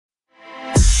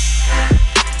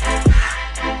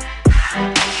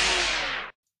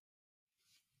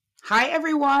Hi,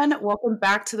 everyone. Welcome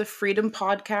back to the Freedom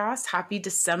Podcast. Happy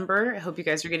December. I hope you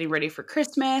guys are getting ready for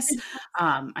Christmas.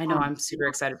 I know I'm super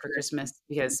excited for Christmas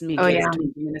because me and Oh, Katie yeah. are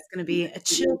talking, and it's going to be a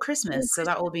chill Christmas. So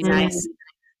that will be Mhm. nice,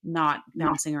 not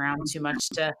bouncing around too much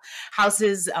to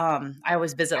houses. I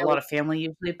always visit a lot of family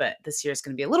usually, but this year is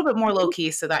going to be a little bit more low key.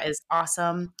 So that is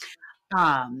awesome.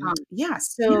 Yeah,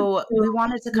 so we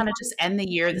wanted to kind of just end the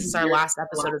year. This is our last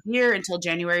episode of the year until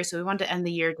January. So we wanted to end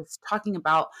the year just talking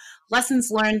about lessons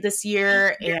learned this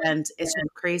year. And it's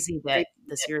just crazy that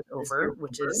this year is over,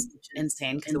 which is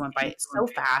insane because it went by so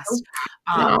fast.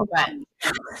 No. But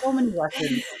so many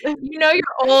lessons. You know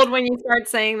you're old when you start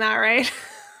saying that, right?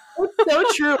 It's so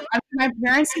true. I mean, my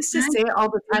parents used to say it all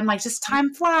the time, like, just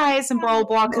time flies and blah, blah,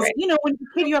 blah. Because, Right. when you're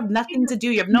a kid, you have nothing to do.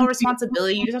 You have no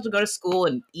responsibility. You just have to go to school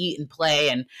and eat and play.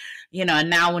 And, and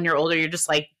now when you're older, you're just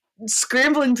like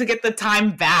scrambling to get the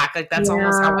time back. Like, that's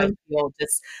almost how I feel.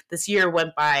 Just this year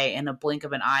went by in a blink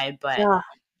of an eye. But,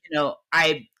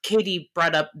 Katie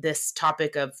brought up this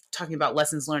topic of talking about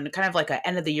lessons learned, kind of like an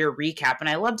end of the year recap. And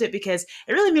I loved it because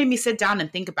it really made me sit down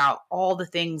and think about all the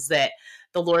things that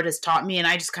the Lord has taught me. And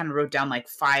I just kind of wrote down like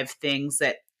 5 things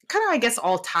that kind of, I guess,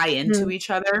 all tie into each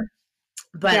other.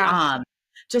 But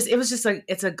it was just like,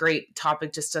 it's a great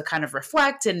topic just to kind of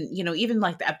reflect. And, even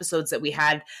like the episodes that we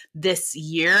had this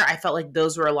year, I felt like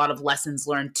those were a lot of lessons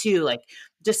learned too. Like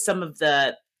just some of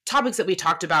the topics that we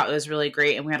talked about, it was really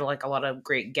great. And we had like a lot of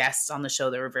great guests on the show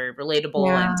that were very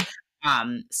relatable.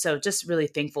 And so just really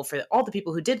thankful for all the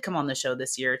people who did come on the show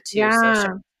this year too. So shout out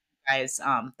to you guys,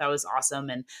 that was awesome.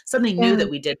 And something new that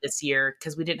we did this year,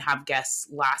 because we didn't have guests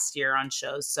last year on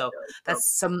shows. So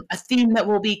that's a theme that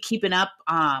we'll be keeping up.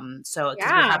 So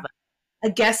because we have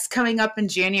a guest coming up in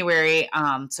January.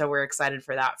 So we're excited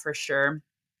for that for sure.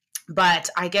 But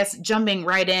I guess jumping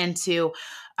right into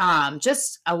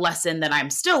just a lesson that I'm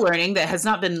still learning that has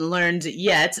not been learned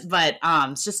yet, but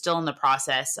it's just still in the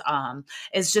process,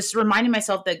 is just reminding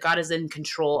myself that God is in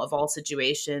control of all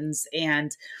situations.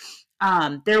 And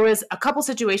there was a couple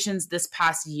situations this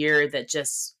past year that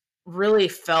just really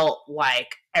felt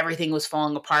like everything was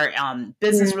falling apart,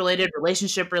 business related,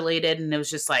 relationship related. And it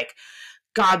was just like,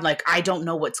 God, like, I don't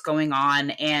know what's going on.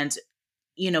 And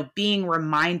being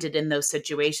reminded in those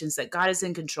situations that God is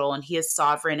in control and he is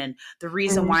sovereign. And the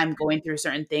reason why I'm going through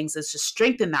certain things is to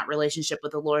strengthen that relationship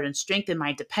with the Lord and strengthen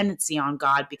my dependency on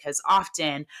God. Because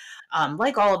often,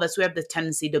 like all of us, we have the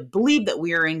tendency to believe that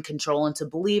we are in control and to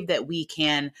believe that we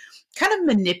can kind of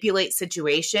manipulate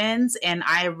situations. And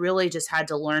I really just had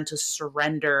to learn to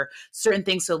surrender certain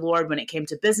things to the Lord when it came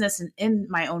to business and in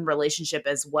my own relationship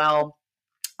as well.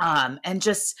 And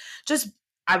just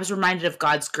I was reminded of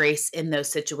God's grace in those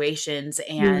situations.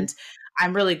 And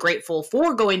I'm really grateful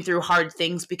for going through hard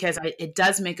things because it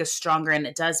does make us stronger and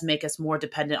it does make us more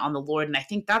dependent on the Lord. And I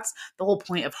think that's the whole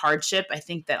point of hardship. I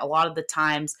think that a lot of the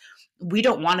times we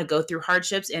don't want to go through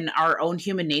hardships. In our own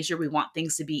human nature, we want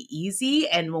things to be easy.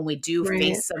 And when we do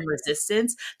face some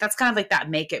resistance, that's kind of like that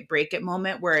make it break it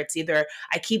moment where it's either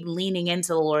I keep leaning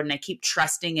into the Lord and I keep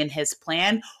trusting in his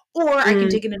plan, or I can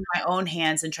take it into my own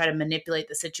hands and try to manipulate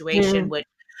the situation, which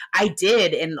I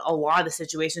did in a lot of the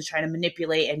situations, trying to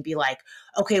manipulate and be like,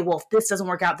 okay, well, if this doesn't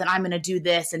work out, then I'm going to do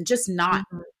this. And just not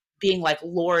being like,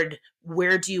 Lord,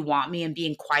 where do you want me? And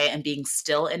being quiet and being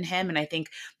still in him. And I think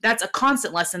that's a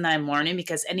constant lesson that I'm learning,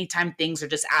 because anytime things are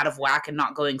just out of whack and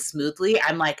not going smoothly,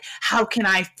 I'm like, how can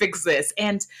I fix this?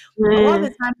 And a lot of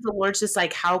the times the Lord's just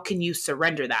like, how can you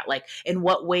surrender that? Like, in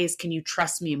what ways can you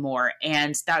trust me more?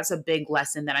 And that's a big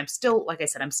lesson that I'm still, like I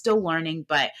said, I'm still learning.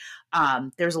 But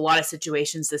there's a lot of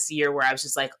situations this year where I was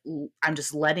just like, I'm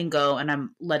just letting go and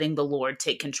I'm letting the Lord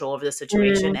take control of the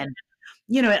situation. And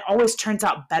it always turns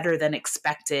out better than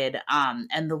expected.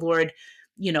 And the Lord,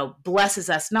 blesses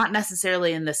us, not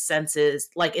necessarily in the sense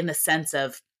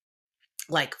of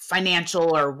like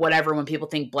financial or whatever. When people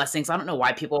think blessings, I don't know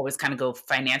why people always kind of go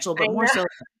financial, but more so,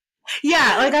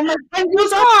 yeah, like I'm like,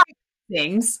 those are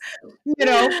things,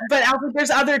 but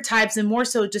there's other types, and more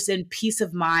so just in peace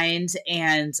of mind.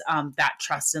 And that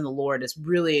trust in the Lord is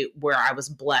really where I was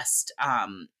blessed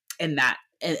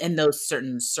in those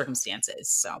certain circumstances.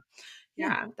 So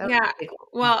Yeah.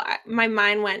 Well, my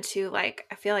mind went to like,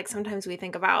 I feel like sometimes we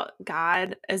think about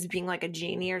God as being like a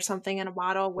genie or something in a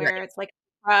bottle, where it's like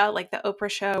the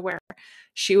Oprah show where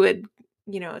she would,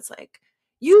 it's like,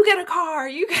 you get a car,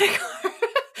 you get a car.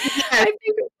 I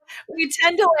think we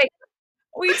tend to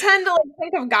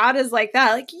think of God as like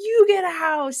that, like, you get a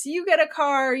house, you get a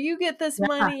car, you get this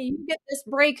money, you get this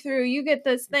breakthrough, you get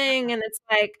this thing. And it's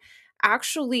like,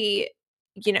 actually,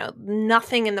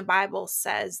 nothing in the Bible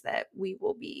says that we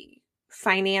will be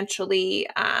financially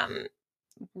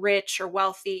rich or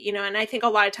wealthy, and I think a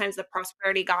lot of times the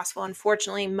prosperity gospel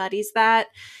unfortunately muddies that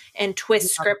and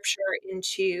twists Yeah. scripture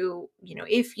into,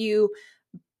 if you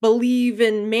believe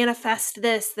and manifest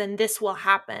this, then this will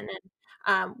happen.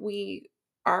 And we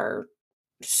are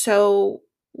so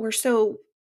we're so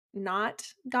not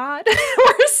God.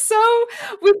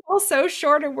 We fall so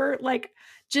short, and we're like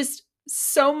just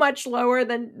so much lower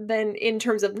than in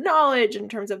terms of knowledge, in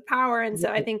terms of power. And so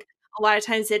I Right. think a lot of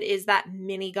times it is that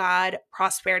mini God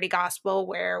prosperity gospel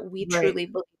where we Right. truly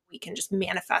believe we can just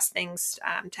manifest things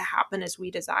to happen as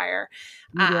we desire,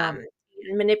 Yeah.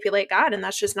 and manipulate God, and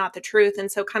that's just not the truth.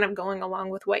 And so kind of going along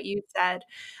with what you said,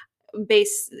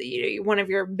 one of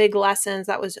your big lessons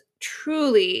that was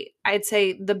truly, I'd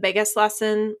say, the biggest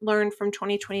lesson learned from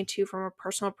 2022 from a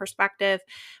personal perspective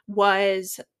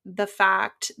was the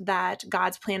fact that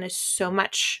God's plan is so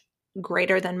much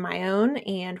greater than my own,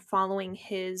 and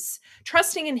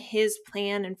trusting in his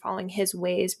plan and following his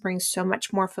ways brings so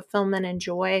much more fulfillment and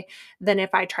joy than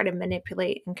if I try to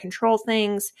manipulate and control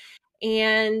things.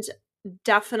 And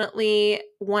definitely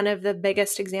one of the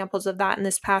biggest examples of that in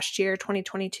this past year,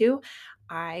 2022,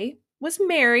 I was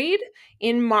married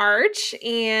in March.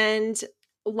 And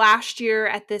last year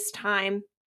at this time,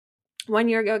 1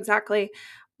 year ago exactly,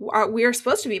 we were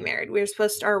supposed to be married.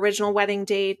 Our original wedding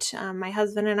date, my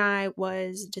husband and I,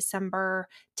 was December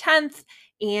 10th.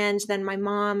 And then my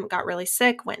mom got really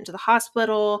sick, went into the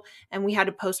hospital, and we had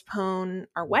to postpone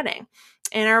our wedding.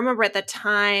 And I remember at the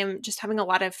time just having a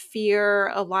lot of fear,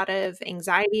 a lot of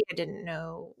anxiety. I didn't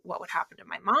know what would happen to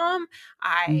my mom.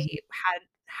 I Mhm. had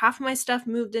half my stuff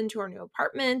moved into our new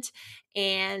apartment,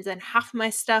 and then half my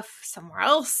stuff somewhere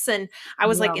else. And I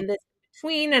was like Yeah. in this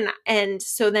between, and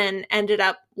so then ended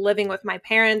up living with my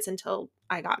parents until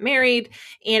I got married.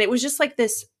 And it was just like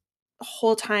this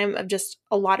whole time of just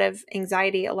a lot of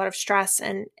anxiety, a lot of stress.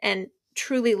 And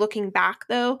truly looking back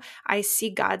though, I see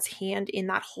God's hand in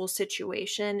that whole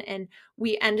situation. And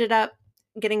we ended up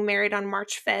getting married on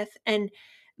March 5th, and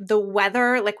the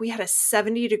weather, like we had a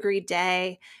 70-degree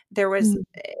day. There was, Mhm.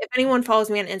 if anyone follows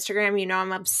me on Instagram,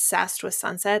 I'm obsessed with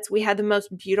sunsets. We had the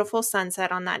most beautiful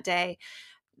sunset on that day.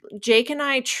 Jake and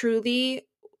I truly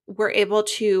were able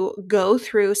to go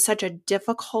through such a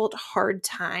difficult, hard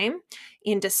time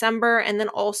in December, and then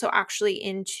also actually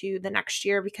into the next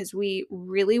year, because we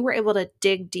really were able to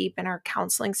dig deep in our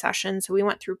counseling session. So we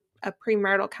went through a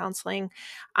premarital counseling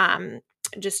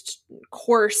just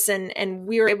course, and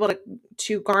we were able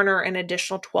to garner an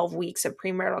additional 12 weeks of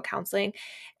premarital counseling.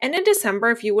 And in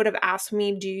December, if you would have asked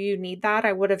me, do you need that?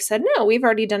 I would have said, no, we've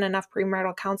already done enough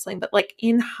premarital counseling. But like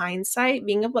in hindsight,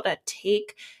 being able to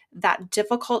take that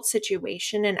difficult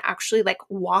situation and actually like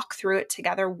walk through it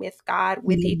together with God,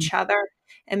 with Mhm. each other,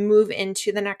 and move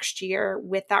into the next year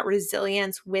with that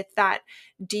resilience, with that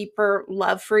deeper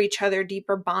love for each other,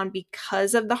 deeper bond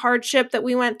because of the hardship that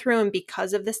we went through and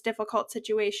because of this difficult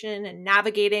situation, and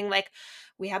navigating like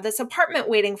we have this apartment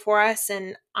waiting for us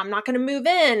and I'm not going to move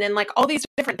in, and like all these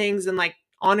different things, and like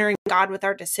honoring God with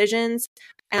our decisions,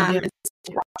 Yeah.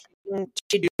 and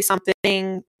to do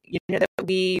something that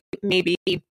we maybe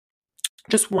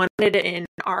just wanted it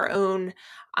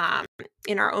um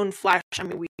in our own flesh. I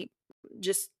mean, we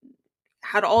just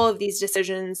had all of these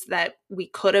decisions that we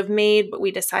could have made, but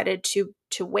we decided to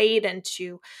wait and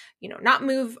to, not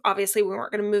move. Obviously, we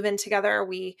weren't going to move in together.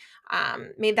 We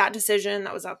made that decision.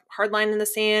 That was a hard line in the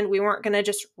sand. We weren't going to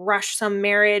just rush some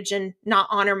marriage and not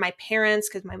honor my parents,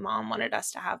 because my mom wanted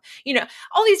us to have,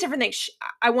 all these different things.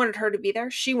 I wanted her to be there.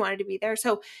 She wanted to be there.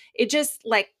 So it just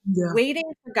like Yeah.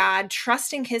 waiting for God,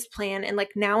 trusting his plan. And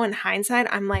like now in hindsight,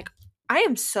 I'm like, I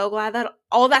am so glad that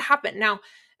all that happened. Now,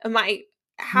 am I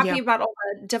Yeah. happy about all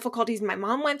the difficulties my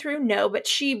mom went through? No, but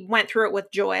she went through it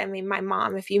with joy. I mean, my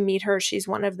mom, if you meet her, she's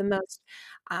one of the most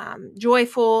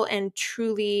joyful and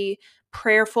truly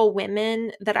prayerful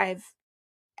women that I've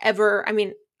ever. I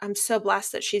mean, I'm so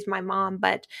blessed that she's my mom,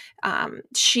 but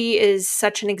she is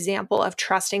such an example of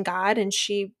trusting God. And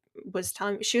she was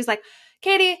telling me, she was like,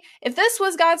 Katie, if this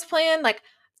was God's plan, like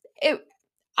it,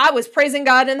 I was praising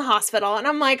God in the hospital, and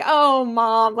I'm like, oh,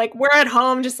 mom, like we're at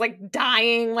home just like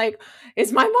dying. Like,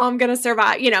 is my mom going to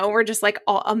survive? We're just like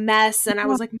all a mess. And I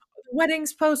was like, the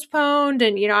wedding's postponed.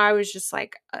 And, I was just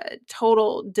like a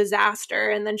total disaster.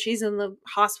 And then she's in the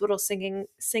hospital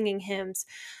singing hymns.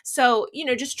 So,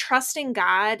 just trusting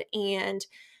God and Mhm.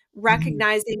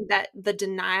 recognizing that the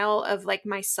denial of like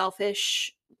my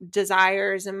selfish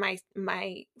desires and my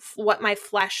what my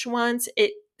flesh wants,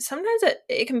 it sometimes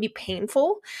it can be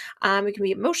painful. It can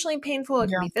be emotionally painful. It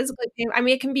can Yeah. be physically painful. I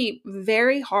mean, it can be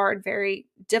very hard, very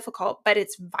difficult, but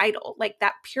it's vital. Like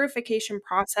that purification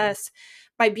process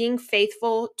by being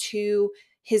faithful to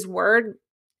his word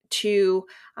to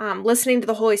listening to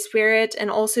the Holy Spirit, and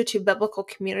also to biblical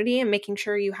community and making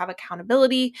sure you have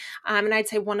accountability. And I'd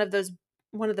say one of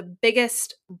the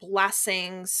biggest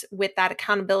blessings with that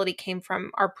accountability came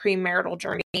from our premarital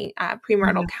journey,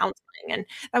 premarital counseling. And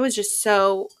that was just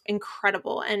so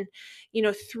incredible. And,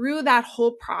 through that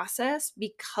whole process,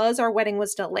 because our wedding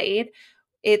was delayed,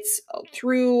 it's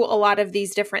through a lot of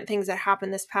these different things that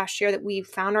happened this past year that we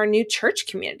found our new church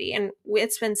community. And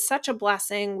it's been such a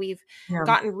blessing. We've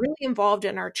gotten really involved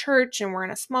in our church, and we're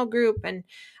in a small group, and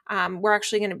we're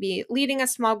actually going to be leading a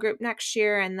small group next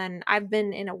year. And then I've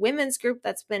been in a women's group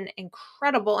that's been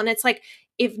incredible. And it's like,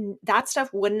 if that stuff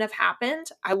wouldn't have happened,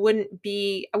 I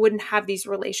wouldn't have these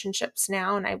relationships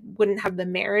now, and I wouldn't have the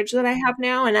marriage that I have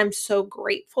now. And I'm so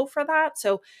grateful for that.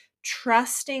 So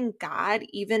trusting God,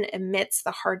 even amidst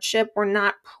the hardship. We're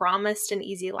not promised an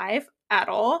easy life at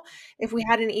all. If we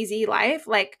had an easy life,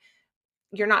 like,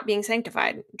 you're not being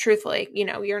sanctified, truthfully.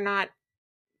 You're not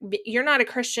a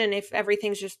Christian if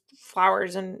everything's just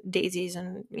flowers and daisies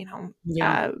and,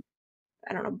 I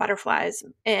don't know, butterflies.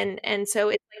 And so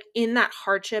it's like, in that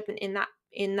hardship and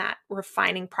in that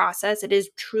refining process, it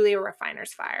is truly a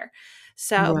refiner's fire.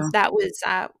 So that was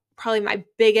probably my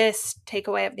biggest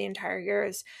takeaway of the entire year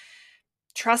is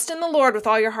trust in the Lord with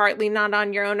all your heart, lean not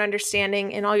on your own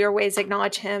understanding, in all your ways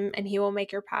acknowledge him, and he will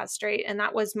make your path straight. And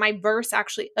that was my verse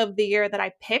actually of the year that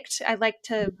I picked. I like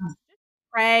to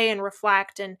pray and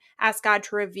reflect and ask God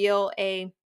to reveal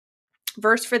a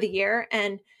verse for the year.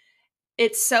 And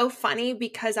it's so funny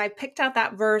because I picked out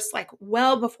that verse like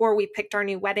well before we picked our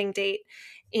new wedding date.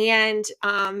 And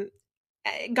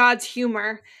God's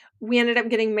humor, we ended up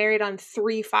getting married on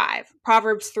 3/5,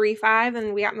 Proverbs 3/5,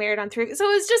 and we got married on 3. So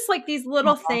it was just like these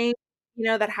little things,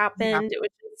 that happened. It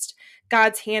was just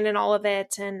God's hand in all of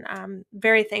it. And I'm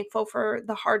very thankful for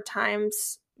the hard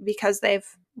times, because they've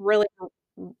really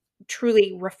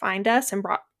truly refined us and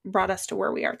brought us to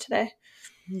where we are today.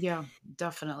 Yeah,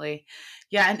 definitely.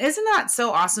 Yeah. And isn't that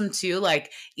so awesome too?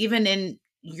 Like, even in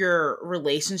your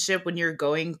relationship, when you're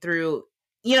going through,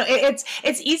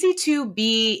 it's easy to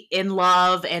be in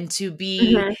love and to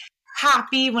be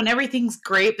happy when everything's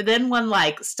great. But then when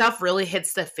like stuff really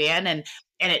hits the fan and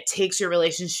it takes your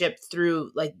relationship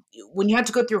through, like, when you have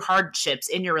to go through hardships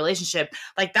in your relationship,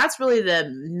 like, that's really the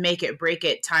make it break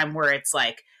it time, where it's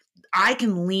like, I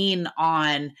can lean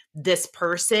on this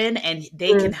person and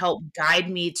they can help guide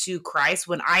me to Christ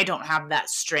when I don't have that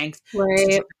strength to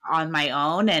do it on my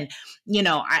own. And,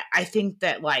 I think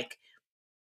that, like,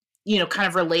 kind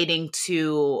of relating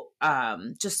to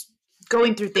just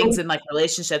going through things in like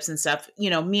relationships and stuff,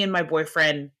 me and my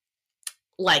boyfriend,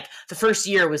 like, the first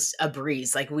year was a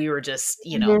breeze. Like, we were just,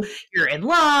 you're in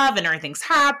love and everything's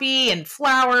happy and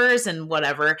flowers and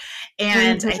whatever.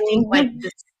 And I think like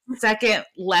the second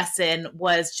lesson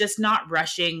was just not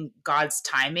rushing God's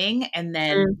timing, and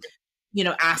then,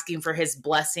 asking for his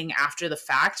blessing after the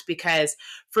fact. Because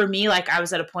for me, like, I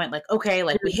was at a point like, okay,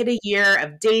 like, we hit a year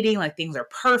of dating, like, things are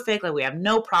perfect, like, we have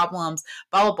no problems,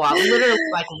 blah, blah, blah. Literally,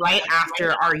 like, right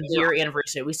after our year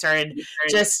anniversary, we started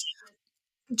just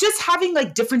having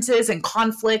like differences and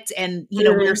conflict, and we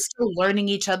were still learning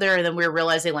each other. And then we were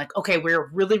realizing, like, okay, we're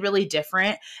really, really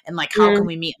different, and like, how can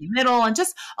we meet in the middle? And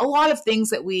just a lot of things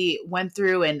that we went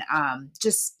through, and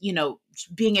just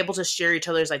being able to share each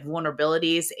other's like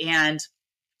vulnerabilities. And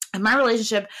in my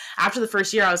relationship, after the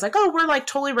first year, I was like, oh, we're like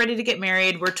totally ready to get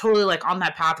married. We're totally like on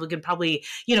that path. We could probably,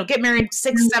 get married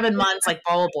 6-7 months, like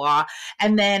blah, blah, blah.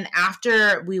 And then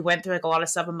after we went through like a lot of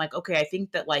stuff, I'm like, okay, I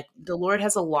think that like the Lord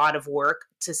has a lot of work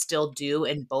to still do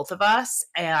in both of us,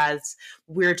 as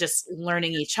we're just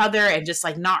learning each other and just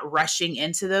like not rushing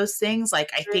into those things.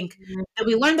 Like, I think that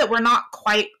we learned that we're not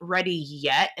quite ready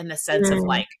yet, in the sense of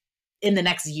like, in the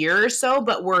next year or so,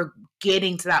 but we're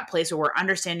getting to that place where we're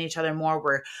understanding each other more,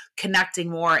 we're connecting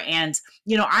more. And,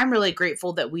 I'm really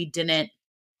grateful that we didn't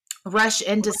rush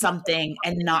into something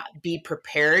and not be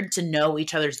prepared to know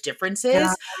each other's differences,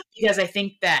 because I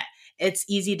think that it's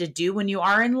easy to do when you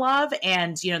are in love.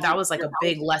 And, that was like a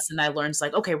big lesson I learned. It's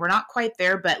like, okay, we're not quite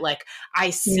there, but like, I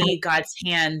see God's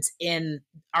hand in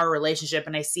our relationship,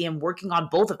 and I see him working on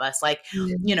both of us. Like,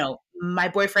 my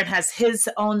boyfriend has his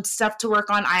own stuff to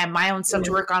work on. I have my own stuff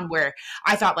to work on, where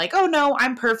I thought like, oh no,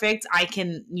 I'm perfect. I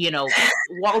can,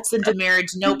 waltz into marriage,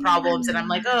 no problems. And I'm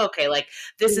like, oh, okay. Like,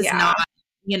 this is not,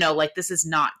 like, this is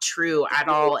not true at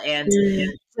all. And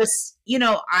just,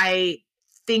 I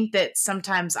think that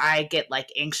sometimes I get like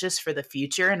anxious for the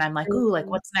future, and I'm like, ooh, like,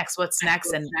 what's next?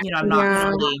 And, I'm not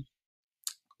really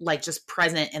like just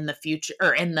present in the future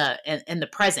or in the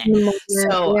present. In the moment,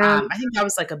 So yeah. I think that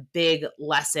was like a big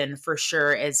lesson for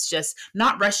sure, is just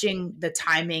not rushing the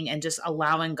timing and just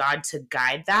allowing God to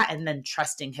guide that, and then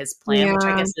trusting his plan, which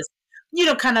I Yeah. guess is,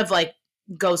 kind of like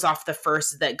goes off the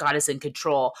first, that God is in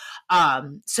control.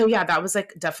 So yeah, that was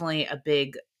like definitely a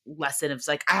big lesson. Of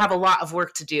like, I have a lot of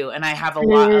work to do, and I have a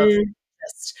lot of Mm,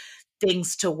 just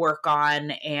things to work on.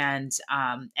 And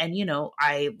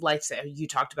I like that you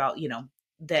talked about,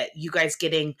 that you guys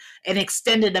getting an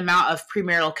extended amount of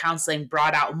premarital counseling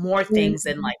brought out more things,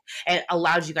 and mhm. like it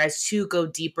allowed you guys to go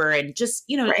deeper, and just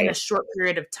in a Right. short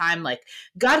period of time. Like,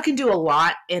 God can do a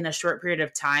lot in a short period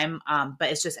of time, but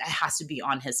it's just, it has to be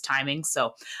on his timing.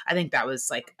 So I think that was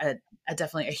like a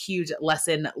definitely a huge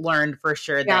lesson learned for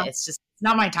sure, Yeah. that it's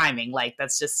not my timing. Like,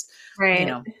 that's just, you Right.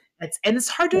 know it's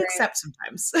hard to Right. accept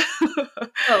sometimes.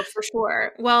 Oh, for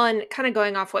sure. Well, and kind of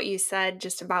going off what you said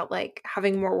just about like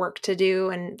having more work to do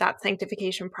and that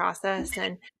sanctification process.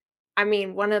 And I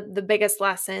mean, one of the biggest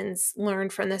lessons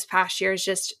learned from this past year is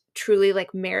just truly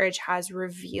like marriage has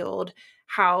revealed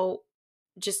how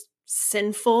just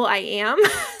sinful I am.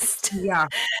 Yeah.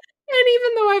 And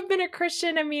even though I've been a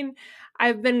Christian, I mean,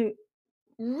 I've been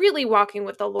really walking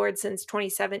with the Lord since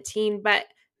 2017, but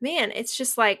man, it's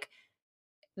just like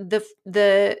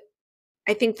the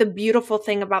I think the beautiful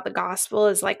thing about the gospel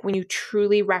is like when you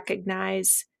truly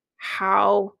recognize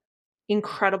how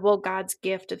incredible God's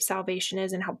gift of salvation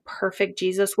is and how perfect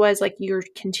Jesus was, like you're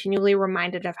continually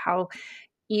reminded of how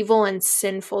evil and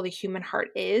sinful the human heart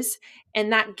is.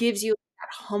 And that gives you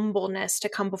that humbleness to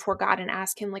come before God and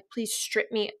ask him, like, please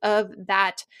strip me of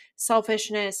that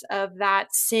selfishness, of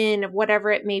that sin, of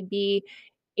whatever it may be.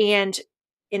 And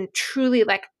truly,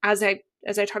 like, as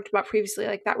I talked about previously,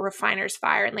 like that refiner's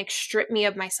fire, and like strip me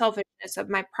of my selfishness, of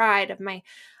my pride, of my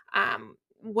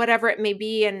whatever it may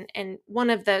be. And one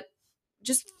of the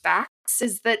just facts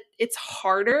is that it's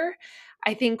harder,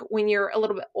 I think, when you're a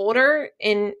little bit older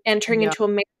in entering Yeah. into a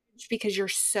marriage, because you're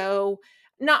so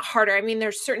not harder. I mean,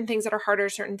 there's certain things that are harder,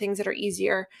 certain things that are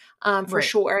easier, for Right.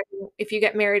 sure. If you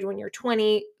get married when you're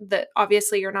 20, that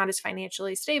obviously you're not as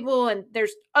financially stable, and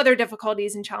there's other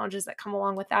difficulties and challenges that come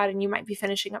along with that, and you might be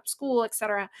finishing up school,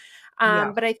 etc.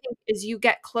 Yeah. But I think as you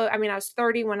get close, I mean, I was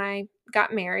 30 when I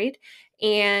got married,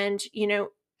 and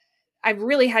I've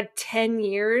really had 10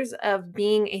 years of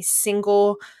being a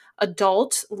single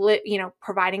adult,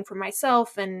 providing for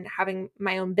myself and having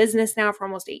my own business now for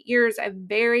almost 8 years. I'm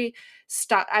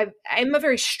a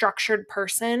very structured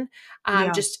person.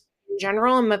 Yeah. Just in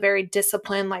general, I'm a very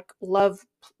disciplined, like love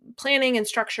planning and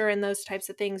structure and those types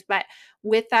of things. But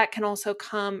with that can also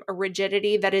come a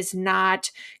rigidity that is not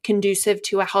conducive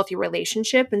to a healthy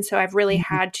relationship. And so I've really Mhm.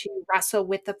 had to wrestle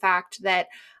with the fact that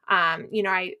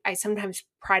I sometimes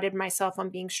prided myself on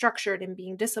being structured and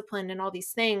being disciplined and all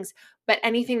these things, but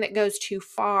anything that goes too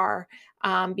far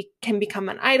can become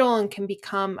an idol and can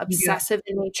become Yeah. obsessive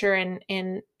in nature,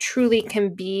 and truly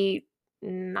can be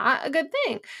not a good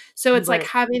thing. So it's like Right.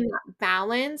 having that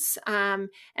balance. And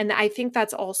I think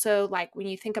that's also like when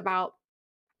you think about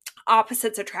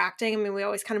opposites attracting. I mean, we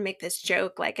always kind of make this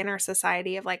joke like in our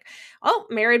society of like, oh,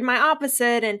 married my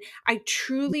opposite. And I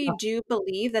truly Yeah. do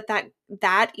believe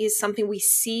that is something we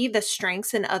see the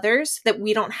strengths in others that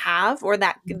we don't have, or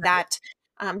Right. that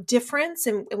difference,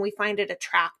 and we find it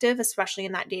attractive, especially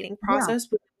in that dating Yeah. process.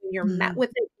 But when you're met Mhm.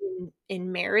 with it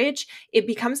in marriage, it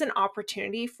becomes an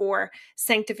opportunity for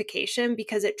sanctification,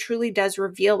 because it truly does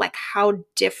reveal like how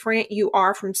different you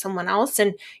are from someone else,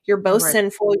 and you're both Right.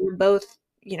 sinful, you're both,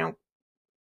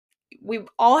 we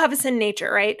all have a sin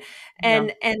nature, right? Yeah.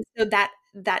 And so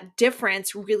that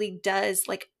difference really does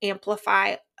like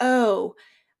amplify, oh,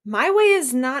 my way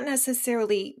is not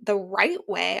necessarily the right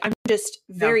way. I'm just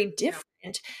Yeah. very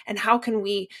different. And how can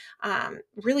we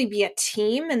really be a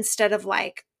team instead of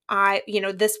like,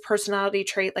 this personality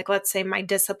trait, like let's say my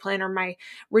discipline or my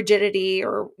rigidity,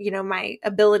 or, my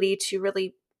ability to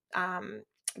really um,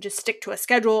 just stick to a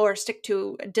schedule or stick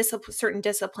to certain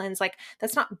disciplines, like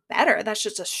that's not better, that's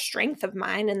just a strength of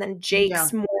mine. And then Yeah.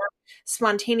 Jake's more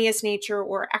spontaneous nature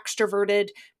or extroverted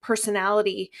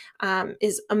personality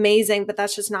is amazing, but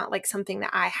that's just not like something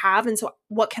that I have. And so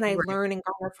what can I Right. learn and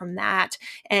garner from that?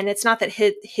 And it's not that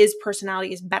his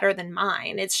personality is better than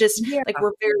mine, it's just Yeah. like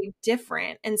we're very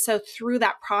different. And so through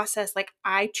that process, like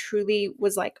I truly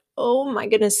was like, oh my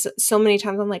goodness, so many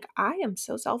times I'm like, I am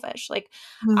so selfish, like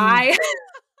Mhm. I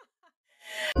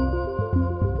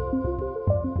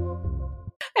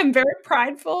am very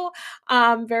prideful,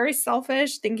 very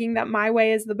selfish, thinking that my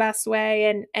way is the best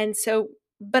way. And so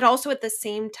but also at the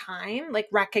same time, like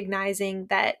recognizing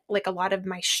that like a lot of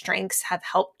my strengths have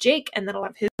helped Jake and that a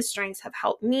lot of his strengths have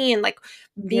helped me, and like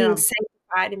being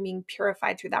sanctified and being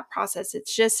purified through that process.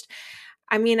 It's just,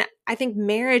 I mean, I think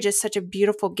marriage is such a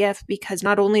beautiful gift because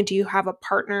not only do you have a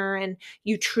partner and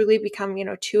you truly become,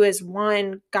 two as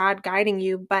one, God guiding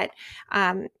you, but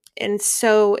and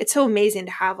so it's so amazing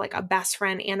to have like a best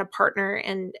friend and a partner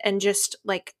and just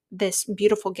like this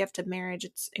beautiful gift of marriage.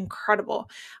 It's incredible.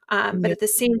 But at the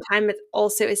same time, it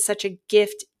also is such a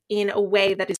gift in a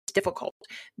way that is difficult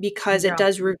because it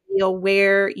does reveal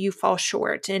where you fall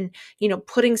short. And,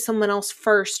 putting someone else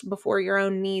first before your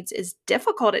own needs is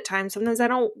difficult at times. Sometimes I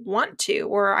don't want to,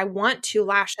 or I want to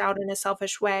lash out in a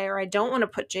selfish way, or I don't want to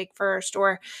put Jake first,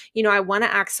 or, I want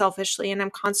to act selfishly. And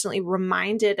I'm constantly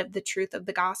reminded of the truth of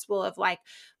the gospel of like,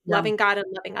 loving God and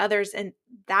loving others. And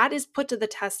that is put to the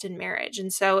test in marriage.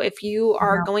 And so if you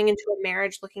are going into a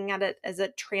marriage looking at it as a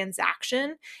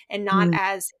transaction and not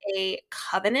as a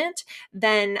covenant,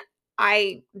 then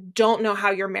I don't know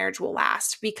how your marriage will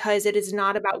last, because it is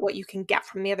not about what you can get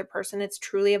from the other person. It's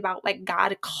truly about like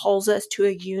God calls us to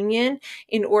a union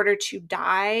in order to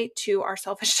die to our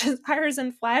selfish desires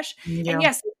and flesh. And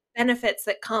yes, benefits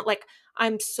that come, like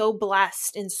I'm so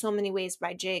blessed in so many ways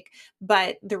by Jake,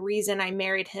 but the reason I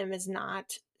married him is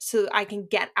not so I can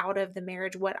get out of the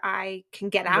marriage what I can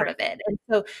get out of it. And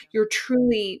so you're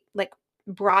truly like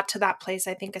brought to that place,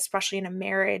 I think, especially in a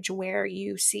marriage where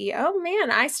you see, oh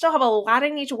man, I still have a lot I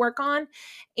need to work on.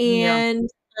 And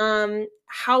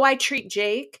how I treat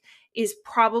Jake is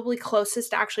probably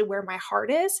closest to actually where my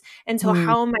heart is. And so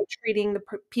how am I treating the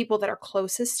people that are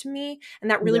closest to me?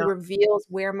 And that really reveals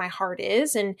where my heart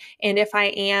is. And if I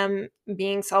am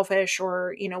being selfish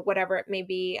or, whatever it may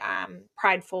be,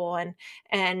 prideful and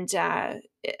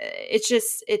it's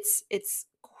just, it's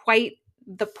quite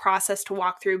the process to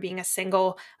walk through being a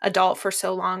single adult for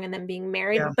so long and then being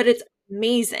married, but it's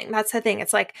amazing. That's the thing.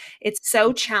 It's like, it's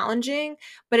so challenging,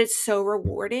 but it's so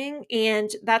rewarding. And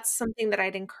that's something that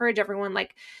I'd encourage everyone,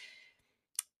 like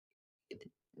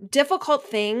difficult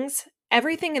things,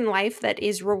 everything in life that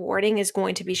is rewarding is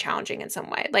going to be challenging in some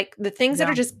way. Like the things that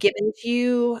are just given to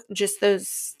you, just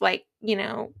those like, you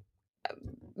don't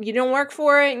work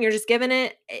for it and you're just given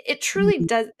it. It truly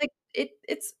does. Like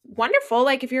it's wonderful.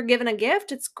 Like if you're given a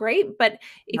gift, it's great. But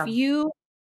if you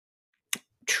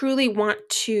truly want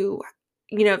to,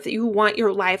 if you want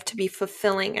your life to be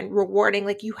fulfilling and rewarding,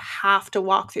 like you have to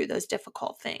walk through those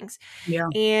difficult things.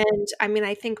 And I mean,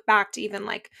 I think back to even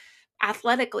like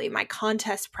athletically, my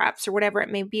contest preps or whatever it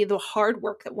may be, the hard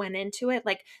work that went into it,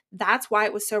 like that's why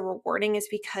it was so rewarding, is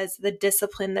because the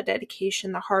discipline, the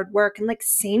dedication, the hard work, and like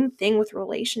same thing with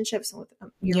relationships and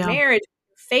with your marriage,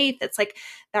 faith. It's like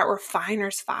that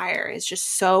refiner's fire is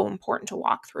just so important to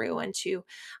walk through and to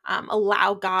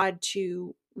allow God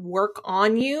to work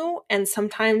on you. And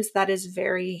sometimes that is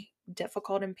very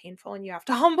difficult and painful and you have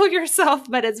to humble yourself,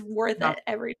 but it's worth it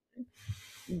every time.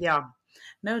 Yeah,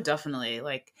 no, definitely.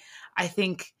 Like, I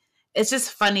think it's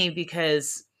just funny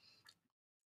because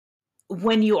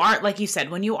when you are, like you said,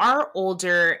 when you are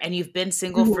older and you've been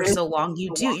single for so long,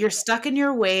 you're stuck in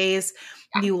your ways.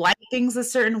 You like things a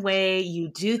certain way. You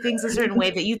do things a certain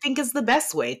way that you think is the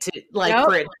best way to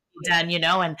for it to be done,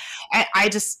 And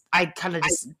I kind of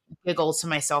just giggle to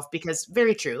myself because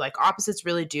very true. Like opposites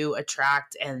really do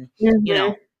attract. And,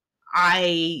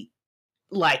 I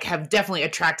have definitely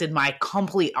attracted my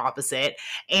complete opposite.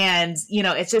 And,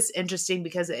 it's just interesting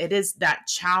because it is that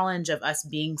challenge of us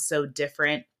being so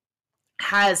different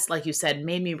has, like you said,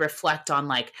 made me reflect on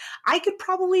like, I could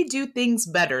probably do things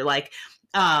better. Like,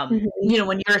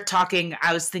 when you're talking,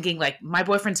 I was thinking like my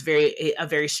boyfriend's a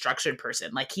very structured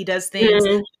person. Like he does things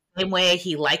the same way.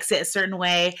 He likes it a certain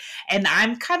way. And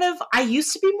I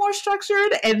used to be more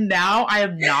structured and now I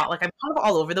am not. Like I'm kind of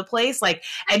all over the place. Like,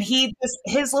 and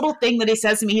his little thing that he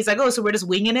says to me, he's like, oh, so we're just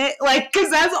winging it. Like, cause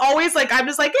that's always like, I'm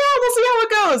just like, yeah, we'll see how it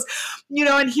goes.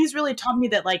 And he's really taught me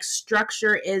that like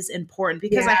structure is important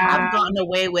because I have gotten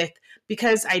away with,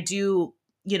 because I do,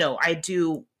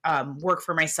 work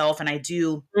for myself and I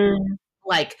do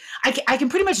like, I can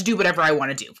pretty much do whatever I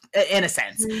want to do in a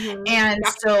sense. And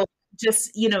so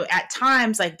just, at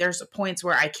times, like there's points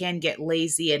where I can get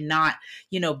lazy and not,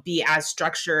 be as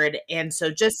structured. And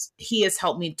so he has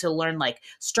helped me to learn like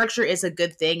structure is a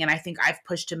good thing. And I think I've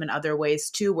pushed him in other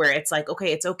ways too, where it's like,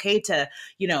 okay, it's okay to,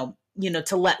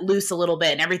 to let loose a little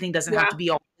bit and everything doesn't have to be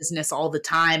all business all the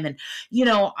time. And,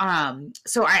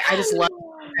 so I just love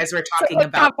what you guys were talking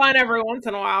about. Have fun every once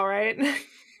in a while, right?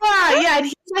 Yeah. And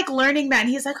he's like learning that and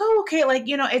he's like, oh, okay. Like,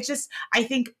 it's just, I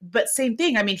think, but same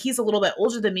thing. I mean, he's a little bit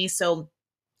older than me. So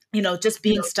just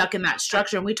being stuck in that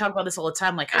structure. And we talk about this all the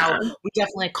time, like how we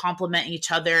definitely complement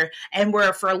each other. And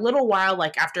we're, for a little while,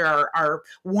 like after our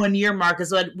 1 year mark,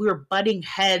 is when we were butting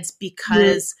heads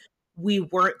because we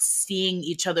weren't seeing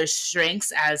each other's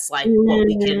strengths as like what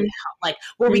we can, like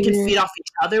where we can feed off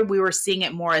each other. We were seeing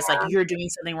it more as like, you're doing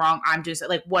something wrong, I'm doing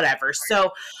something, like whatever.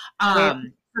 So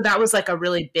that was like a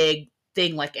really big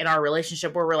thing, like in our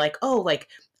relationship, where we're like, oh, like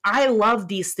I love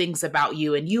these things about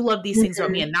you and you love these things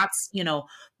about me. And that's,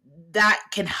 that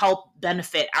can help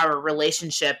benefit our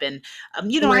relationship. And, I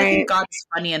think God's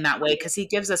funny in that way, because he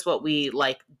gives us what we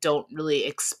like don't really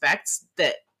expect,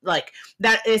 that like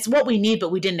that it's what we need,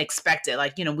 but we didn't expect it.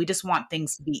 Like, we just want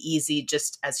things to be easy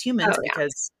just as humans,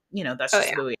 because, that's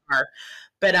just who we are.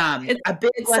 But a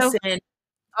big lesson.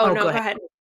 Go ahead.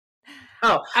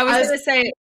 Oh, I was going to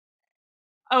say,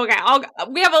 okay,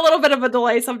 we have a little bit of a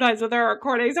delay sometimes with our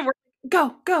recordings, and we're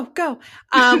go.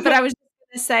 But I was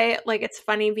to say, like, it's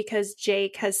funny because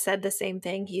Jake has said the same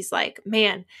thing. He's like,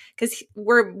 man, because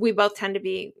we both tend to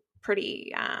be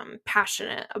pretty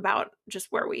passionate about just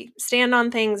where we stand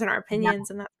on things and our opinions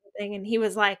and that sort of thing. And he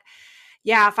was like,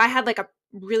 yeah, if I had like a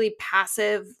really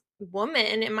passive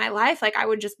woman in my life, like I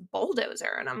would just bulldoze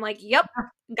her. And I'm like, yep,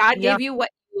 God gave you what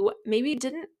you maybe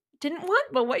didn't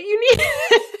want, but what you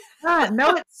needed.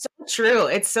 No, it's so true.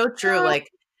 It's so true.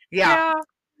 Like, yeah.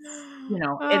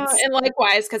 And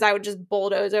likewise, because I would just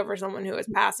bulldoze over someone who was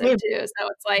passive too. So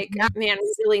it's like, man,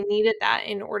 we really needed that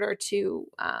in order to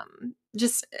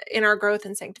just in our growth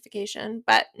and sanctification.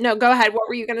 But no, go ahead. What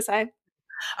were you going to say?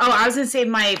 Oh, I was going to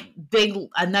say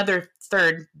another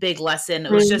third big lesson.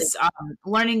 It was just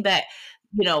learning that,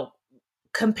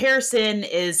 comparison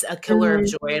is a killer of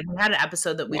joy. And we had an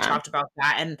episode that we talked about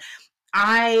that. And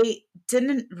I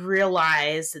didn't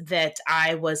realize that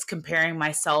I was comparing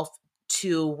myself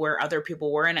to where other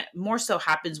people were. And it more so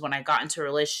happens when I got into a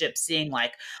relationship, seeing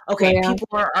like, okay, people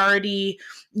are already,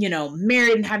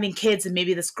 married and having kids. And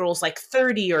maybe this girl's like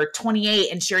 30 or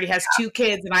 28 and she already has 2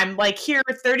 kids. And I'm like here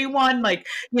at 31, like,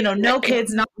 no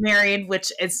kids, not married,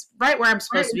 which is right where I'm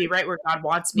supposed to be, right where God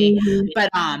wants me. But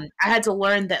I had to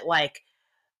learn that, like,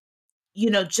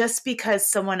 just because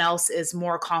someone else is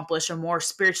more accomplished or more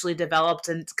spiritually developed,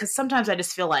 and because sometimes I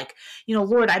just feel like,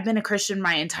 Lord, I've been a Christian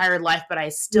my entire life, but I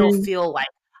still feel like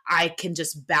I can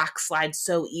just backslide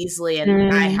so easily.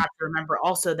 And I have to remember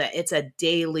also that it's a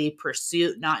daily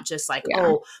pursuit, not just like,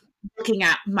 looking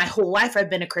at my whole life, I've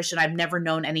been a Christian, I've never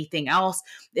known anything else.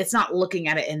 It's not looking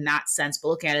at it in that sense, but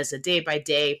looking at it as a day by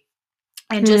day,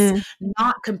 and just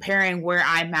not comparing where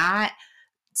I'm at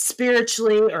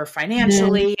spiritually or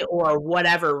financially or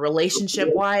whatever, relationship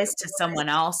wise, to someone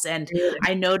else. And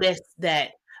I noticed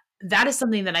that is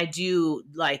something that I do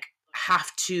like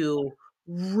have to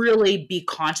really be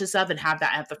conscious of and have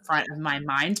that at the front of my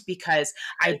mind, because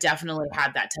I definitely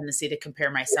had that tendency to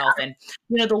compare myself. And,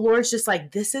 the Lord's just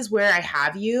like, this is where I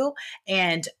have you.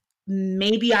 And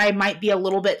maybe I might be a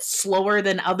little bit slower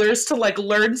than others to like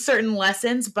learn certain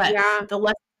lessons, but the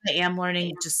lesson I am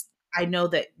learning, just I know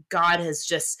that God is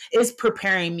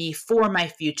preparing me for my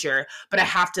future, but I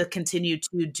have to continue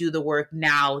to do the work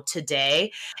now,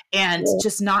 today, and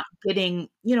just not getting,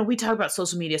 we talk about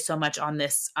social media so much on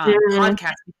this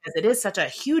podcast, because it is such a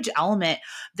huge element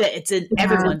that it's in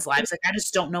everyone's lives. Like, I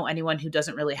just don't know anyone who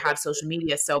doesn't really have social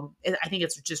media. So I think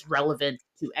it's just relevant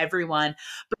to everyone,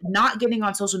 but not getting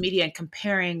on social media and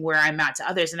comparing where I'm at to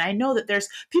others. And I know that there's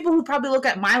people who probably look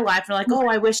at my life and are like, oh,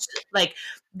 I wish like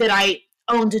that I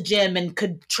owned a gym and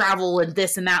could travel and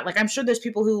this and that. Like, I'm sure there's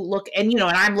people who look and, and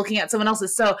I'm looking at someone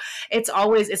else's. So it's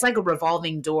like a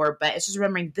revolving door, but it's just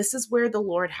remembering this is where the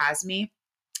Lord has me.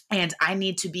 And I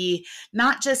need to be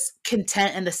not just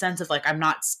content in the sense of like, I'm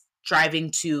not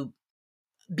striving to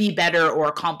be better or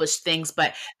accomplish things,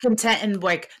 but content in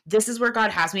like, this is where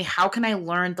God has me. How can I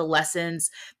learn the lessons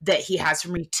that he has for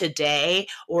me today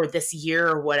or this year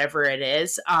or whatever it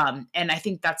is? And I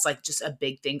think that's like just a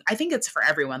big thing. I think it's for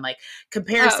everyone, like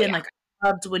comparison. Like, I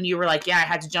loved when you were like, I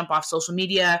had to jump off social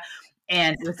media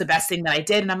and it was the best thing that I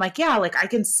did. And I'm like, like I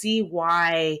can see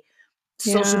why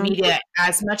social media,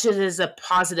 as much as it is a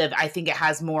positive, I think it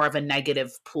has more of a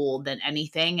negative pull than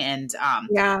anything. And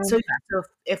so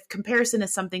if comparison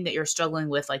is something that you're struggling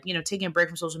with, like, taking a break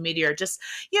from social media, or just,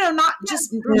 not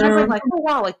just remembering like, oh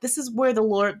wow, like this is where the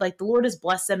Lord has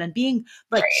blessed them, and being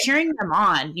like cheering them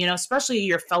on, especially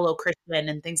your fellow Christian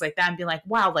and things like that, and being like,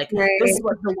 wow, like this is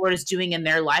what the Lord is doing in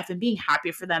their life, and being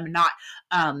happy for them,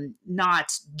 and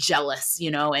not jealous,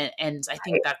 and I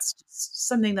think that's just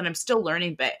something that I'm still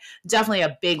learning, but definitely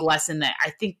a big lesson that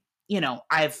I think,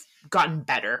 I've gotten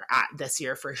better at this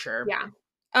year for sure. Yeah.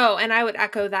 Oh, and I would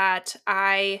echo that.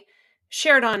 I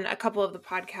shared on a couple of the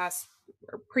podcasts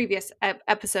previous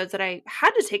episodes that I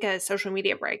had to take a social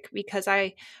media break because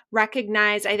I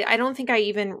recognized, I don't think I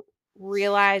even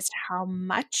realized how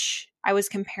much I was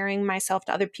comparing myself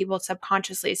to other people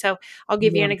subconsciously. So I'll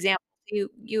give you Yeah. an example.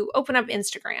 You open up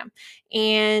Instagram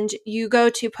and you go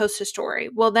to post a story.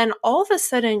 Well, then all of a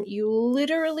sudden you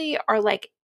literally are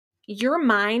like, your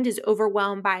mind is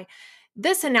overwhelmed by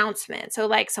this announcement. So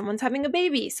like someone's having a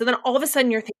baby. So then all of a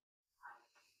sudden you're thinking,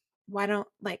 why don't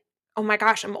like, oh my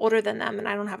gosh, I'm older than them and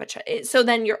I don't have a child. So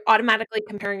then you're automatically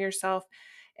comparing yourself.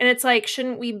 And it's like,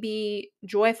 shouldn't we be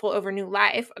joyful over new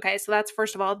life? Okay, so that's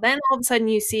first of all. Then all of a sudden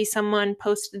you see someone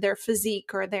post their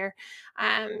physique or their,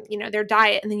 their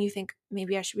diet, and then you think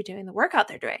maybe I should be doing the workout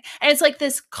they're doing. And it's like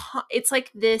this. It's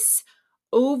like this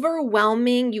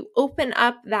overwhelming. You open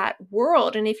up that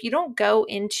world, and if you don't go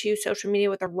into social media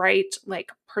with the right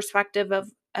like perspective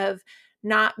of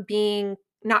not being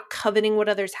not coveting what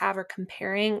others have or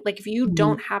comparing. Like if you Mhm.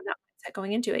 don't have that mindset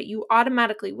going into it, you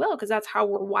automatically will because that's how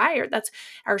we're wired. That's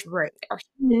our Right. our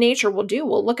human nature will do.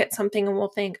 We'll look at something and we'll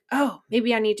think, "Oh,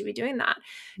 maybe I need to be doing that."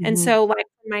 And Mhm. so like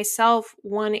for myself,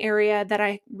 one area that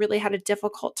I really had a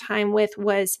difficult time with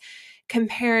was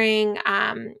comparing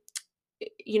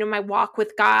my walk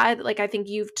with God. Like I think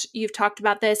you've talked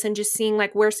about this and just seeing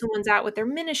like where someone's at with their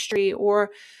ministry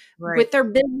or Right. with their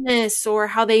business or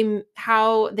how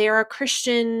they're a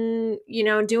Christian,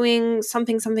 doing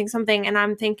something. And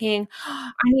I'm thinking,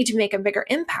 I need to make a bigger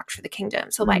impact for the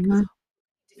kingdom. So like Mhm.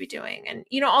 to be doing and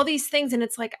all these things. And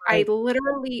it's like I Right.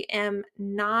 literally am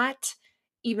not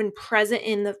even present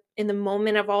in the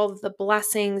moment of all of the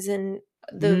blessings and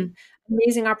the Mhm.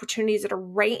 amazing opportunities that are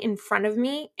right in front of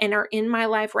me and are in my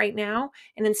life right now.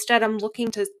 And instead I'm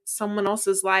looking to someone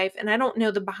else's life and I don't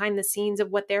know the behind the scenes of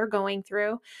what they're going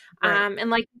through. Right. And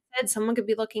like you said, someone could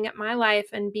be looking at my life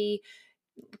and be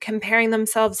comparing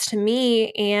themselves to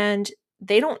me, and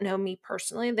they don't know me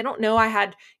personally. They don't know I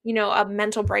had, a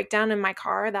mental breakdown in my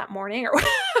car that morning or,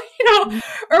 Mhm.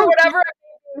 or whatever.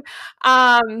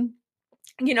 Um,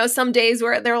 some days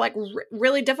where they're like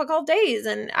really difficult days.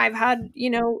 And I've had,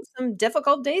 some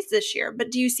difficult days this year.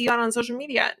 But do you see that on social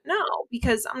media? No,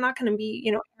 because I'm not going to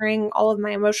be, airing all of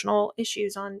my emotional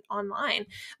issues online.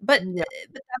 But, Yeah.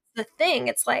 but that's the thing.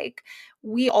 It's like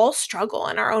we all struggle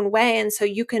in our own way. And so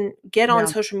you can get on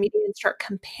Yeah. social media and start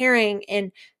comparing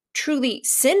and truly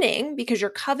sinning because you're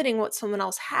coveting what someone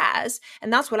else has.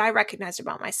 And that's what I recognized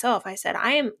about myself. I said,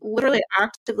 I am literally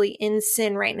actively in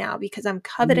sin right now because I'm Yeah.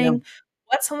 coveting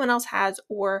what someone else has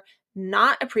or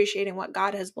not appreciating what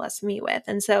God has blessed me with.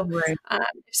 And so, Right.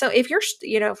 so if you're,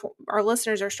 if our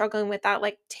listeners are struggling with that,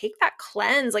 like take that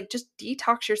cleanse, like just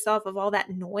detox yourself of all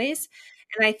that noise.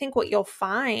 And I think what you'll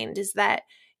find is that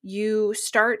you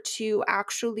start to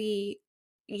actually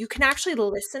you can actually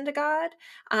listen to God.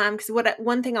 Because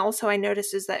one thing also I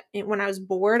noticed is that when I was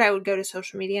bored, I would go to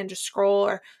social media and just scroll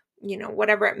or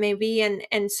whatever it may be.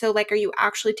 And so like, are you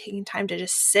actually taking time to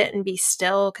just sit and be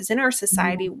still? Because in our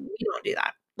society, Mhm. we don't do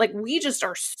that. Like we just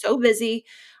are so busy.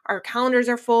 Our calendars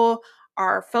are full.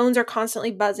 Our phones are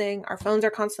constantly buzzing. Our phones are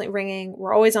constantly ringing.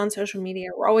 We're always on social media.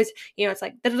 We're always, it's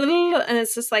like, and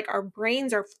it's just like our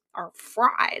brains are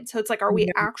fried. So it's like, are we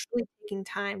Yeah. actually taking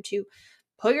time to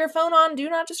put your phone on, do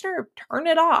not disturb, turn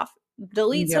it off,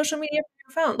 delete Yeah. social media from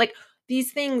your phone? Like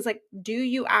these things, like,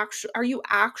 are you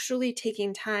actually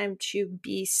taking time to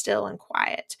be still and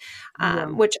quiet? Yeah.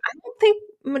 Which I don't think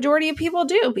majority of people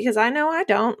do, because I know I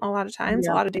don't a lot of times,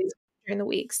 a Yeah. lot of days during the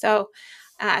week. So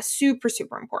super,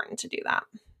 super important to do that.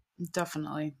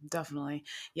 Definitely. Definitely.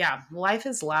 Yeah. Life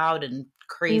is loud and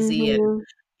crazy, and Mhm.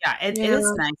 yeah, it is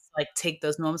Yeah. nice to like take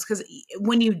those moments because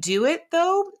when you do it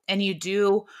though, and you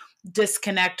do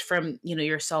disconnect from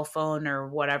your cell phone or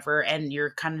whatever, and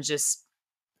you're kind of just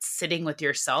sitting with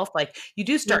yourself, like you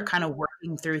do start kind of Mhm.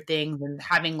 working through things and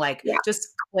having like Yeah. just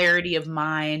clarity of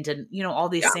mind and all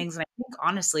these Yeah. things. And I think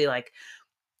honestly, like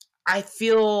I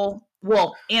feel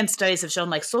well, and studies have shown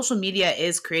like social media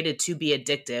is created to be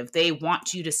addictive. They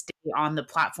want you to stay on the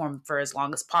platform for as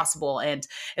long as possible. And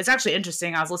it's actually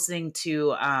interesting. I was listening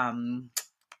to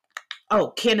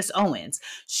Candace Owens.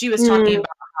 She was talking Mm,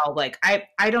 about how like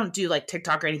I don't do like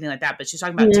TikTok or anything like that, but she's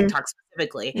talking about mm, TikTok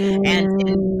specifically. And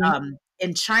mm.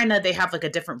 in China they have like a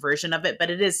different version of it, but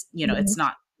it is, Mhm. it's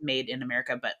not made in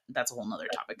America, but that's a whole nother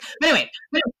topic. But anyway,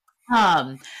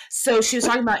 um, so she was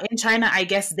talking about in China, I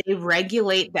guess they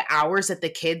regulate the hours that the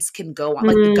kids can go on,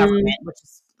 like the Mm. government, which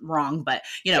is wrong, but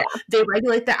Yeah. they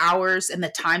regulate the hours and the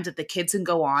times that the kids can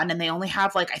go on, and they only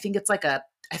have like I think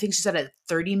she said a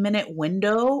 30-minute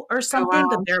window or Oh, something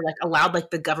that wow. they're like allowed, like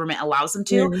the government allows them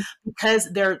to, Mm.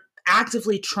 because they're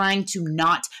actively trying to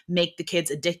not make the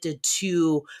kids addicted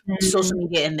to social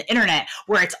media and the internet,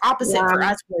 where it's opposite for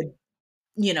us, where,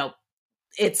 you know,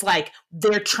 it's like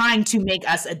they're trying to make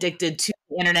us addicted to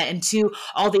the internet and to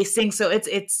all these things. So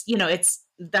it's, you know,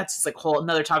 that's just like a whole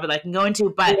another topic I can go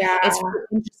into, but it's really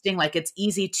interesting. Like, it's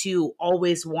easy to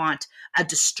always want a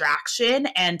distraction,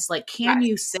 and like, can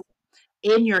you sit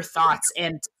in your thoughts?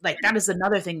 And like, that is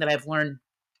another thing that I've learned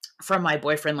from my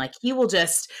boyfriend. Like, he will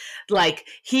just, like,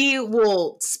 he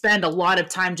will spend a lot of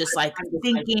time just like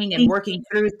thinking and working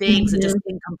through things and just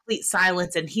in complete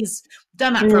silence. And he's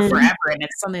done that for forever. And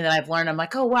it's something that I've learned. I'm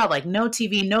like, oh wow, like no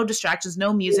TV, no distractions,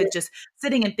 no music, just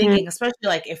sitting and thinking, especially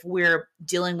like if we're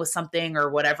dealing with something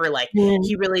or whatever, like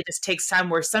he really just takes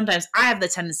time, where sometimes I have the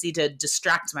tendency to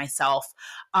distract myself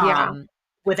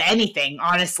with anything.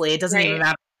 Honestly, it doesn't even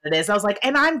matter it is. I was like,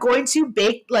 and I'm going to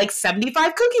bake like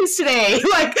 75 cookies today.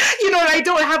 Like, you know, and I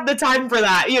don't have the time for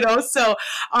that, you know? So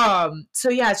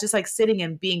yeah, it's just like sitting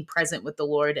and being present with the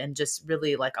Lord, and just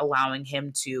really like allowing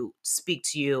him to speak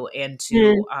to you, and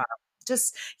to,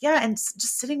 and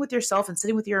just sitting with yourself and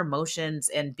sitting with your emotions,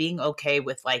 and being okay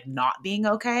with like not being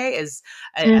okay is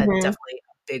definitely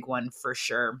a big one for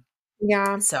sure.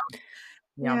 Yeah. So,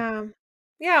 yeah.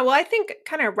 Yeah, well, I think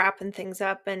kind of wrapping things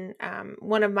up, and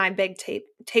one of my big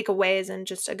takeaways, and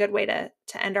just a good way to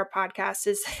end our podcast,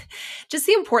 is just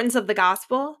the importance of the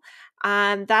gospel.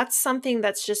 That's something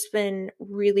that's just been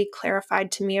really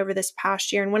clarified to me over this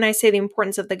past year. And when I say the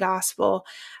importance of the gospel,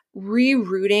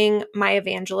 rerouting my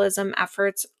evangelism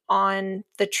efforts on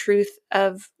the truth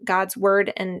of God's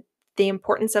word and the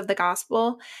importance of the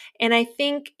gospel. And I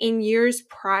think in years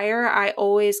prior, I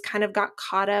always kind of got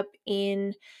caught up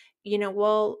in, you know,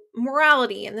 well,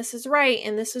 morality, and this is right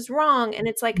and this is wrong. And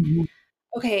it's like,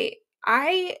 okay,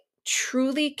 I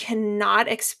truly cannot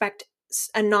expect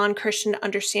a non-Christian to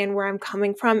understand where I'm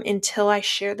coming from until I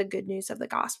share the good news of the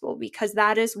gospel, because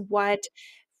that is what,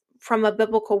 from a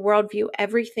biblical worldview,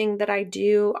 everything that I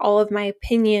do, all of my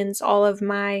opinions, all of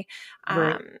my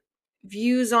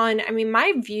views on, I mean,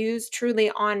 my views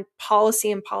truly on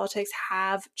policy and politics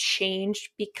have changed,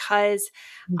 because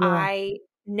I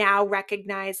now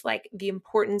recognize like the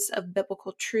importance of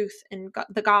biblical truth and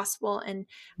the gospel, and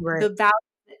the values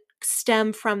that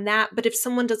stem from that. But if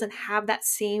someone doesn't have that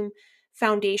same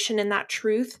foundation and that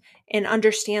truth, and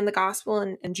understand the gospel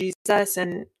and Jesus,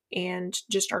 and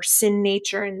just our sin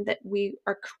nature, and that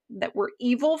we're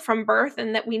evil from birth,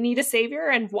 and that we need a savior,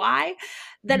 and why,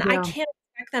 then I can't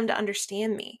expect them to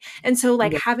understand me. And so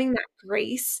like having that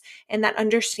grace and that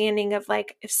understanding of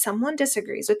like, if someone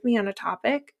disagrees with me on a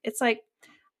topic, it's like,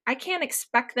 I can't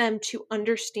expect them to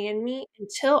understand me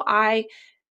until I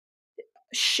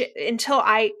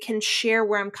can share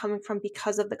where I'm coming from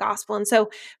because of the gospel. And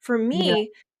so for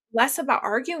me, less about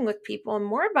arguing with people and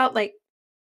more about like,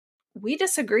 we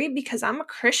disagree because I'm a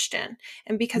Christian,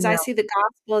 and because I see the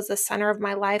gospel as the center of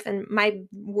my life, and my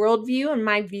worldview and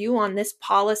my view on this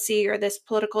policy or this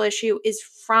political issue is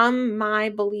from my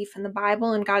belief in the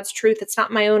Bible and God's truth. It's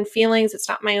not my own feelings. It's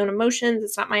not my own emotions.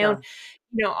 It's not my own,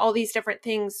 you know, all these different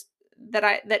things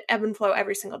that ebb and flow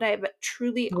every single day, but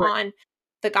truly on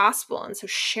the gospel. And so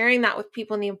sharing that with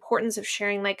people, and the importance of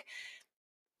sharing, like,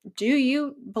 do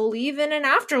you believe in an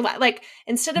afterlife? Like,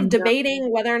 instead of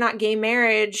debating whether or not gay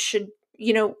marriage should,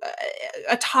 you know,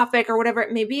 a topic or whatever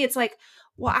it may be, it's like,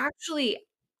 well, actually,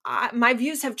 my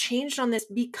views have changed on this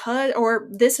because, or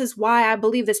this is why I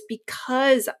believe this,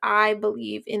 because I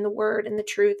believe in the word and the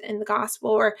truth and the gospel,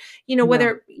 or, you know,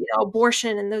 whether, you know,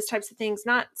 abortion and those types of things.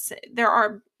 Not,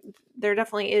 there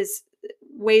definitely is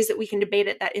ways that we can debate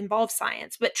it that involve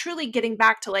science, but truly getting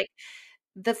back to like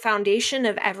the foundation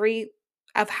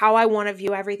of how I want to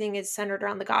view everything is centered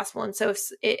around the gospel. And so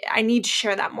I need to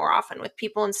share that more often with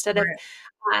people, instead of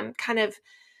kind of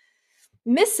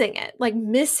missing it, like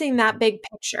missing that big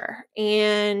picture.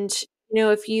 And, you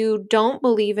know, if you don't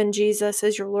believe in Jesus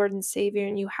as your Lord and Savior,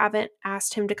 and you haven't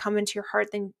asked him to come into your heart,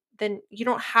 then you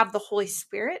don't have the Holy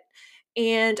Spirit.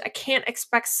 And I can't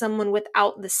expect someone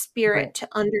without the Spirit to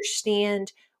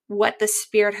understand what the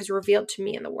Spirit has revealed to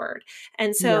me in the word.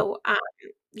 And so,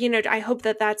 you know, I hope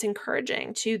that that's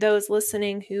encouraging to those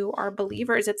listening who are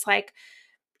believers. It's like,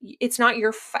 it's not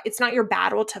your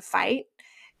battle to fight.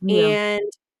 And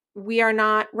we are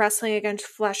not wrestling against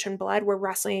flesh and blood. We're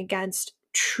wrestling against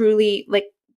truly like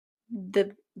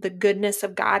the goodness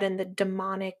of God and the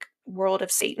demonic world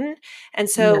of Satan. And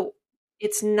so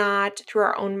it's not through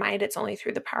our own might. It's only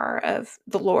through the power of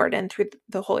the Lord and through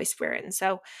the Holy Spirit. And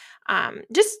so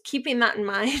just keeping that in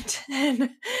mind, and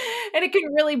it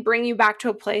can really bring you back to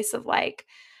a place of like,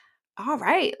 all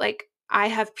right, like I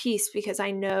have peace because I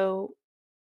know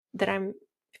that I'm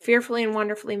fearfully and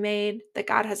wonderfully made, that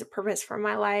God has a purpose for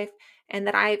my life, and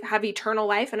that I have eternal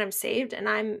life and I'm saved, and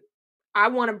I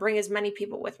want to bring as many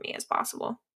people with me as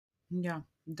possible. Yeah,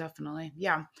 definitely.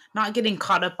 Yeah. Not getting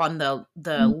caught up on the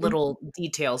Mhm. little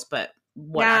details, but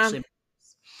what Yeah. actually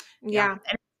matters. Yeah. Yeah. And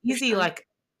For it's easy, sure. like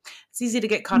it's easy to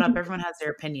get caught up. Mhm. Everyone has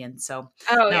their opinion. So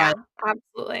Oh, no, I yeah.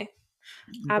 Absolutely.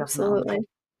 definitely. Absolutely.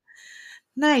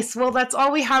 Nice. Well, that's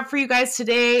all we have for you guys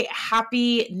today.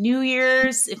 Happy New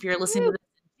Year's. If you're listening to Woo.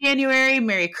 this in January,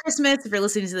 Merry Christmas. If you're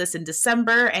listening to this in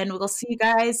December, and we'll see you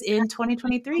guys in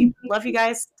 2023. Love you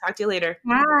guys. Talk to you later.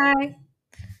 Bye.